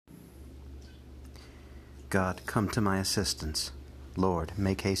God, come to my assistance. Lord,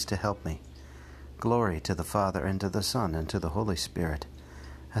 make haste to help me. Glory to the Father, and to the Son, and to the Holy Spirit,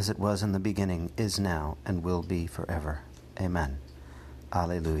 as it was in the beginning, is now, and will be forever. Amen.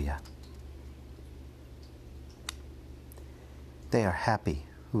 Alleluia. They are happy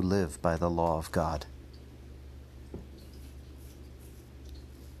who live by the law of God.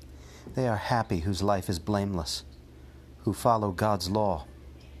 They are happy whose life is blameless, who follow God's law.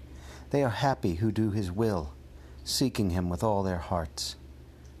 They are happy who do His will, seeking Him with all their hearts,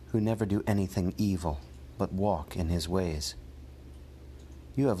 who never do anything evil, but walk in His ways.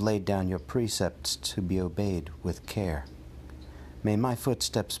 You have laid down your precepts to be obeyed with care. May my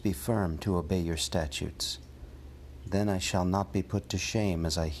footsteps be firm to obey your statutes. Then I shall not be put to shame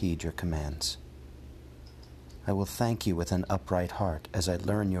as I heed your commands. I will thank you with an upright heart as I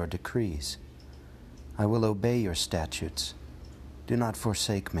learn your decrees. I will obey your statutes. Do not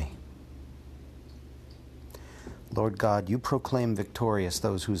forsake me. Lord God, you proclaim victorious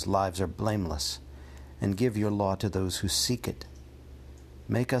those whose lives are blameless, and give your law to those who seek it.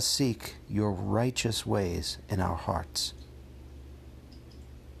 Make us seek your righteous ways in our hearts.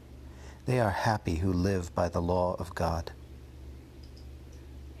 They are happy who live by the law of God.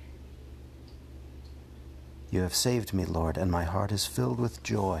 You have saved me, Lord, and my heart is filled with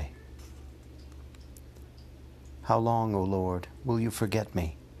joy. How long, O Lord, will you forget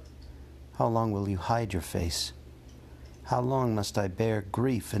me? How long will you hide your face? How long must I bear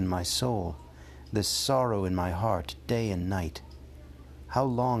grief in my soul, this sorrow in my heart, day and night? How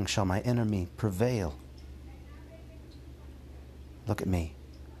long shall my enemy prevail? Look at me.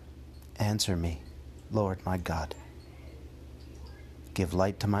 Answer me, Lord my God. Give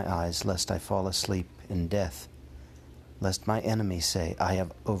light to my eyes, lest I fall asleep in death, lest my enemy say, I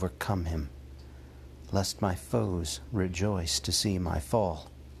have overcome him, lest my foes rejoice to see my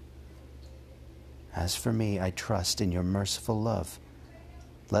fall. As for me, I trust in your merciful love.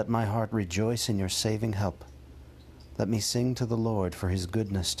 Let my heart rejoice in your saving help. Let me sing to the Lord for his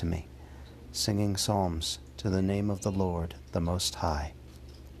goodness to me, singing psalms to the name of the Lord, the Most High.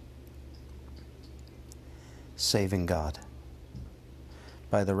 Saving God,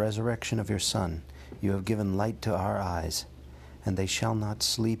 by the resurrection of your Son, you have given light to our eyes, and they shall not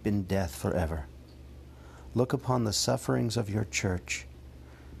sleep in death forever. Look upon the sufferings of your church,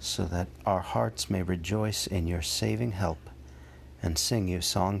 so that our hearts may rejoice in your saving help and sing you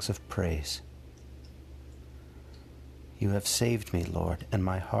songs of praise. You have saved me, Lord, and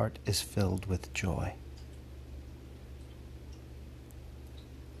my heart is filled with joy.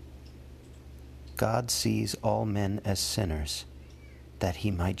 God sees all men as sinners, that he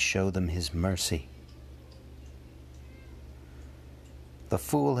might show them his mercy. The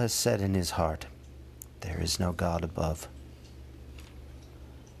fool has said in his heart, there is no God above.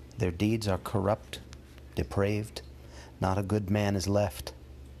 Their deeds are corrupt, depraved, not a good man is left.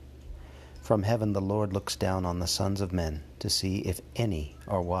 From heaven the Lord looks down on the sons of men to see if any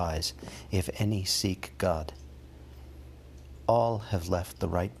are wise, if any seek God. All have left the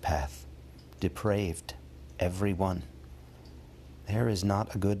right path, depraved, every one. There is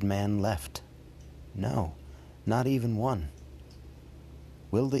not a good man left. No, not even one.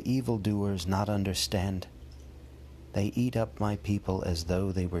 Will the evildoers not understand? They eat up my people as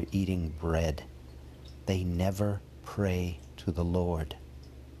though they were eating bread. They never pray to the Lord.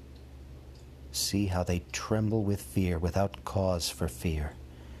 See how they tremble with fear without cause for fear.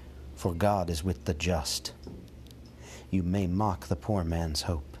 For God is with the just. You may mock the poor man's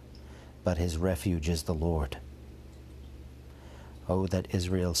hope, but his refuge is the Lord. Oh, that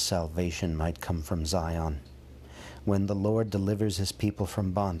Israel's salvation might come from Zion. When the Lord delivers his people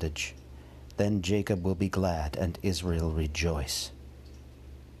from bondage, then Jacob will be glad and Israel rejoice.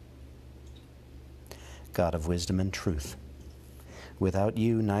 God of wisdom and truth, without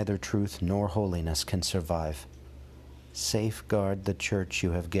you neither truth nor holiness can survive. Safeguard the church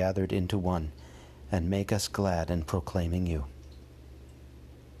you have gathered into one, and make us glad in proclaiming you.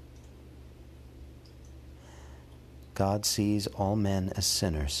 God sees all men as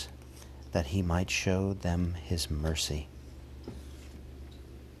sinners, that he might show them his mercy.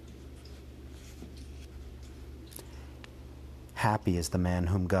 Happy is the man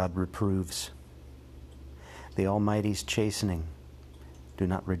whom God reproves. The Almighty's chastening do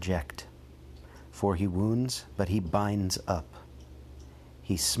not reject, for he wounds, but he binds up.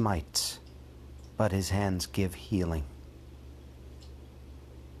 He smites, but his hands give healing.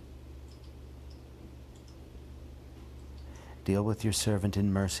 Deal with your servant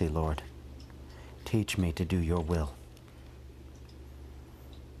in mercy, Lord. Teach me to do your will.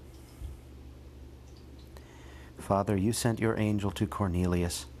 Father, you sent your angel to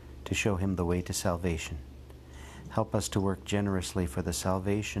Cornelius to show him the way to salvation. Help us to work generously for the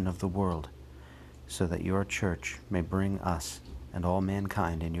salvation of the world, so that your church may bring us and all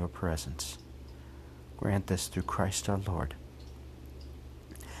mankind in your presence. Grant this through Christ our Lord,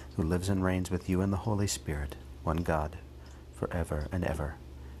 who lives and reigns with you in the Holy Spirit, one God, forever and ever.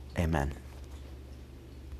 Amen.